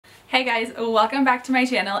Hey guys, welcome back to my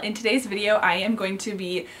channel. In today's video, I am going to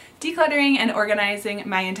be decluttering and organizing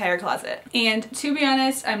my entire closet. And to be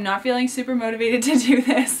honest, I'm not feeling super motivated to do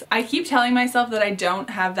this. I keep telling myself that I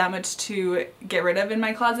don't have that much to get rid of in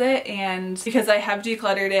my closet, and because I have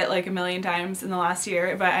decluttered it like a million times in the last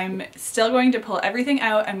year, but I'm still going to pull everything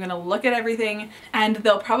out. I'm gonna look at everything, and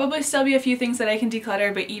there'll probably still be a few things that I can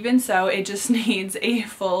declutter, but even so, it just needs a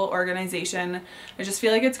full organization. I just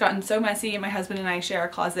feel like it's gotten so messy. My husband and I share a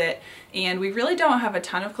closet, and we really don't have a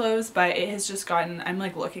ton of clothes, but it has just gotten, I'm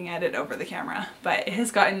like looking at it over the camera, but it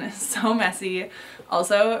has gotten so messy.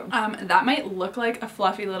 Also, that might look like a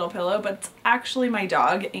fluffy little pillow, but it's actually my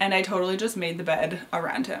dog, and I totally just made the bed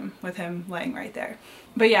around him with him laying right there.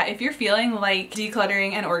 But yeah, if you're feeling like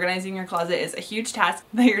decluttering and organizing your closet is a huge task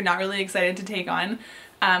that you're not really excited to take on,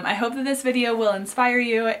 I hope that this video will inspire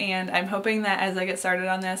you, and I'm hoping that as I get started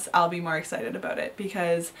on this, I'll be more excited about it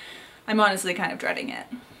because I'm honestly kind of dreading it.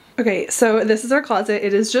 Okay, so this is our closet.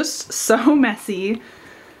 It is just so messy.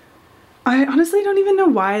 I honestly don't even know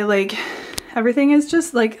why. Like, everything is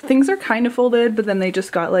just like, things are kind of folded, but then they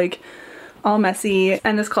just got like all messy.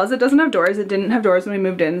 And this closet doesn't have doors. It didn't have doors when we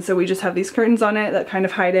moved in, so we just have these curtains on it that kind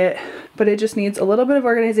of hide it, but it just needs a little bit of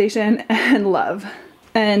organization and love.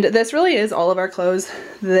 And this really is all of our clothes.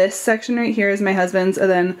 This section right here is my husband's,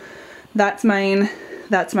 and then that's mine,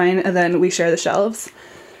 and then we share the shelves.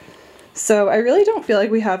 So I really don't feel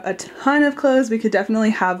like we have a ton of clothes. We could definitely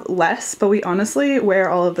have less, but we honestly wear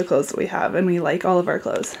all of the clothes that we have, and we like all of our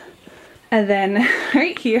clothes. And then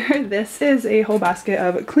right here, this is a whole basket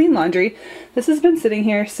of clean laundry. This has been sitting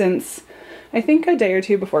here since I think a day or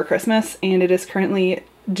two before Christmas, and it is currently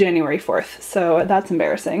January 4th, so that's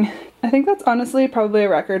embarrassing. I think that's honestly probably a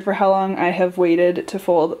record for how long I have waited to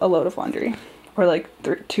fold a load of laundry, or like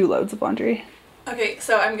 2 loads of laundry. Okay,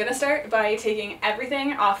 so I'm gonna start by taking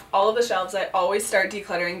everything off all of the shelves. I always start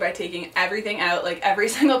decluttering by taking everything out, like every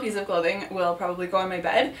single piece of clothing will probably go on my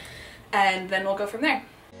bed, and then we'll go from there.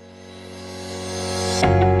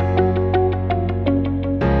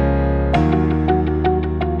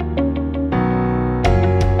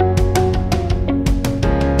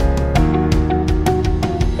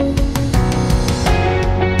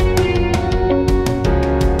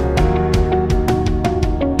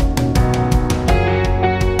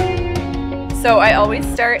 So I always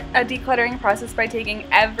start a decluttering process by taking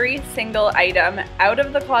every single item out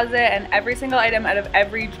of the closet and every single item out of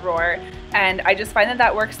every drawer, and I just find that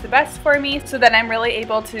that works the best for me, so then I'm really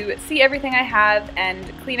able to see everything I have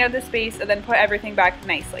and clean out the space and then put everything back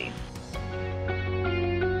nicely.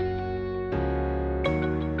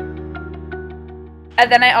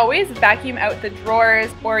 And then I always vacuum out the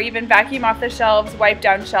drawers, or even vacuum off the shelves, wipe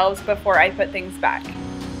down shelves before I put things back.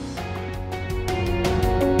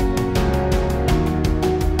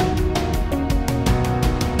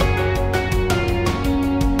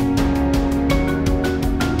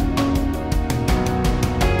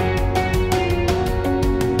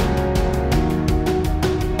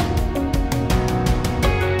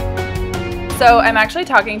 So I'm actually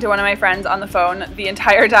talking to one of my friends on the phone the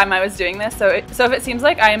entire time I was doing this, so if it seems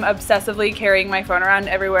like I'm obsessively carrying my phone around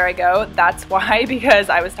everywhere I go, that's why, because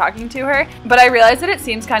I was talking to her. But I realized that it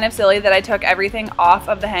seems kind of silly that I took everything off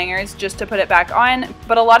of the hangers just to put it back on,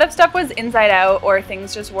 but a lot of stuff was inside out, or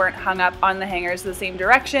things just weren't hung up on the hangers the same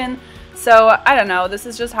direction. So I don't know, this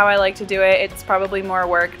is just how I like to do it. It's probably more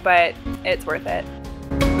work, but it's worth it.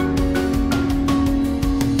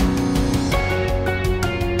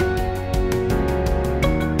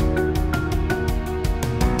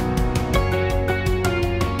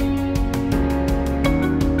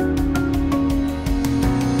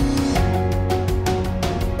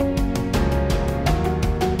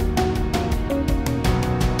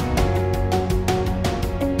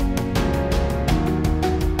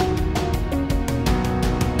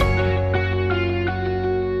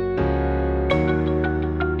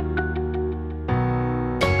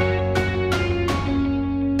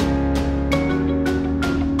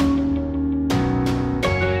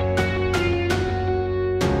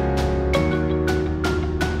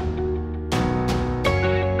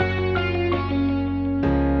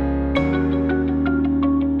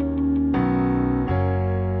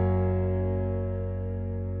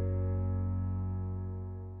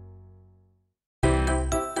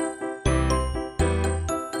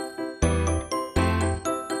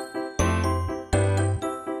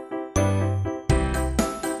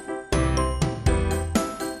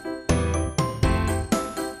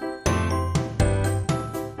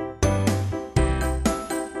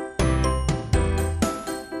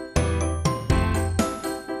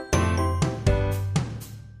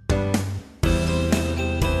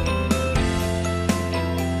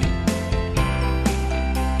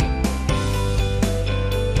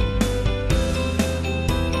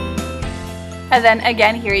 And then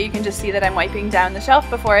again here you can just see that I'm wiping down the shelf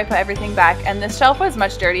before I put everything back, and this shelf was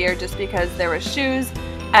much dirtier just because there was shoes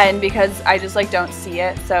and because I just like don't see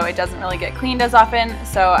it, so it doesn't really get cleaned as often.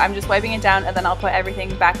 So I'm just wiping it down and then I'll put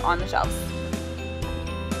everything back on the shelves.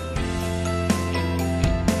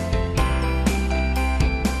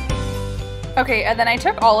 Okay, and then I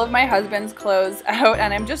took all of my husband's clothes out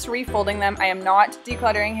and I'm just refolding them. I am not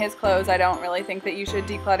decluttering his clothes. I don't really think that you should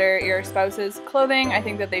declutter your spouse's clothing. I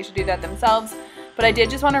think that they should do that themselves. But I did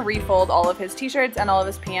just want to refold all of his t-shirts and all of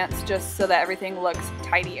his pants just so that everything looks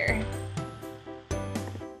tidier.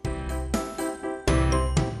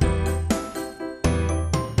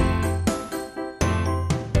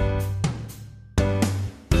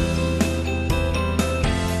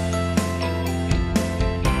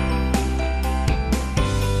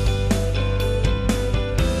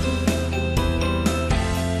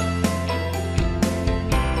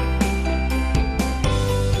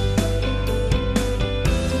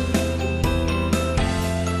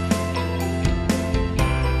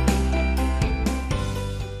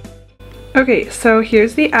 Okay, so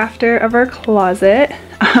here's the after of our closet.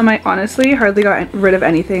 I honestly hardly got rid of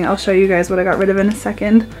anything. I'll show you guys what I got rid of in a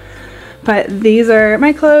second. But these are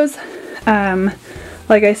my clothes.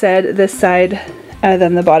 Like I said, this side and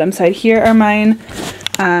then the bottom side here are mine.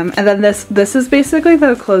 And then this is basically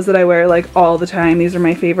the clothes that I wear like all the time. These are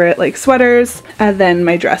my favorite, like sweaters, and then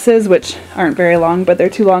my dresses, which aren't very long, but they're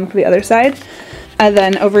too long for the other side. And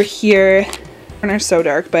then over here, are so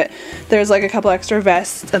dark, but there's like a couple extra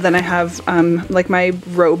vests, and then I have like my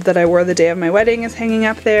robe that I wore the day of my wedding is hanging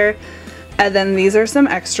up there. And then these are some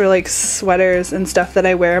extra like sweaters and stuff that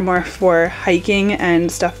I wear more for hiking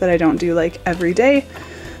and stuff that I don't do like every day,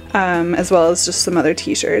 as well as just some other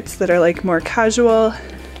t-shirts that are like more casual.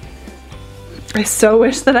 I so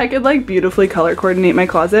wish that I could like beautifully color coordinate my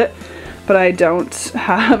closet, but I don't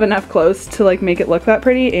have enough clothes to like make it look that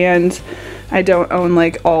pretty, and I don't own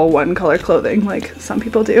like all one color clothing like some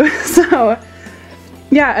people do. So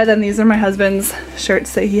yeah, and then these are my husband's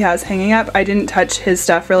shirts that he has hanging up. I didn't touch his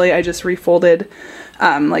stuff really, I just refolded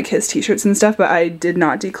like his t-shirts and stuff, but I did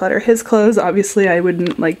not declutter his clothes. Obviously I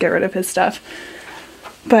wouldn't like get rid of his stuff.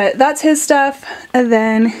 But that's his stuff. And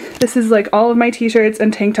then this is like all of my t-shirts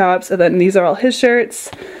and tank tops, and then these are all his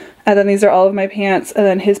shirts, and then these are all of my pants, and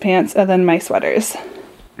then his pants, and then my sweaters.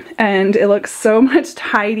 And it looks so much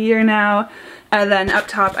tidier now. And then up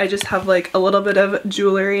top I just have like a little bit of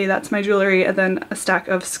jewelry, that's my jewelry, and then a stack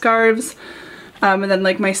of scarves, and then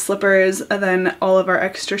like my slippers, and then all of our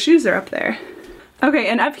extra shoes are up there. Okay,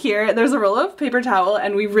 and up here there's a roll of paper towel,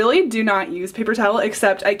 and we really do not use paper towel,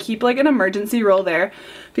 except I keep like an emergency roll there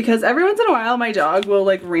because every once in a while my dog will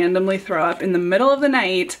like randomly throw up in the middle of the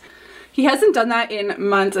night. He hasn't done that in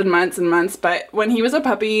months and months and months, but when he was a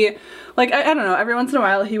puppy, like I don't know, every once in a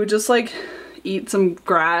while he would just like eat some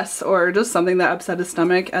grass or just something that upset his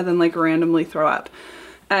stomach and then like randomly throw up.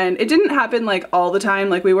 And it didn't happen like all the time,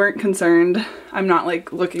 like we weren't concerned. I'm not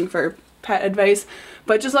like looking for pet advice,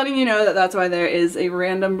 but just letting you know that that's why there is a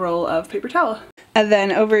random roll of paper towel. And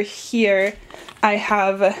then over here I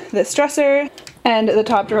have this dresser, and the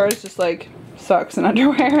top drawer is just like socks and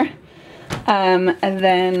underwear. And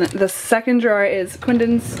then the second drawer is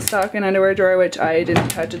Quinton's sock and underwear drawer, which I didn't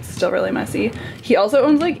touch. It's still really messy. He also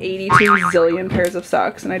owns like 82 zillion pairs of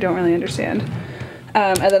socks, and I don't really understand.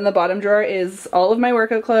 And then the bottom drawer is all of my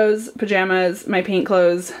workout clothes, pajamas, my paint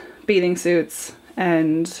clothes, bathing suits,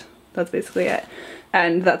 and that's basically it.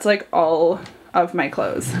 And that's like all of my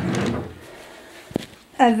clothes.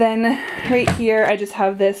 And then right here I just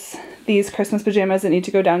have these Christmas pajamas that need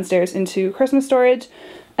to go downstairs into Christmas storage.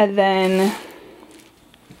 And then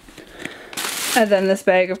this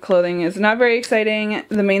bag of clothing is not very exciting.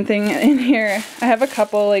 The main thing in here, I have a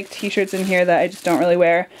couple like t-shirts in here that I just don't really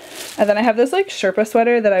wear. And then I have this like Sherpa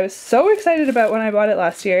sweater that I was so excited about when I bought it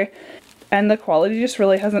last year. And the quality just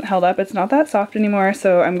really hasn't held up. It's not that soft anymore,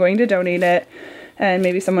 so I'm going to donate it. And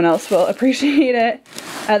maybe someone else will appreciate it.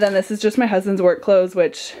 And then this is just my husband's work clothes,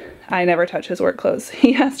 which I never touch his work clothes.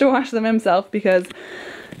 He has to wash them himself because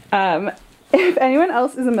if anyone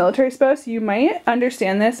else is a military spouse, you might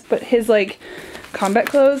understand this, but his like combat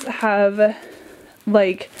clothes have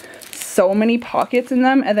like so many pockets in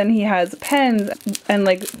them, and then he has pens and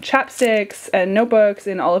like chapsticks and notebooks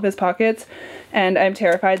in all of his pockets, and I'm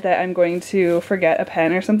terrified that I'm going to forget a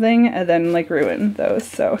pen or something and then like ruin those.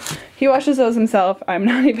 So he washes those himself. I'm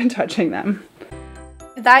not even touching them.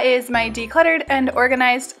 That is my decluttered and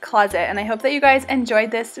organized closet, and I hope that you guys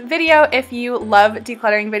enjoyed this video. If you love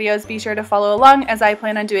decluttering videos, be sure to follow along as I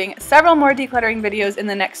plan on doing several more decluttering videos in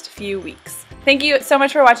the next few weeks. Thank you so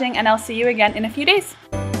much for watching, and I'll see you again in a few days.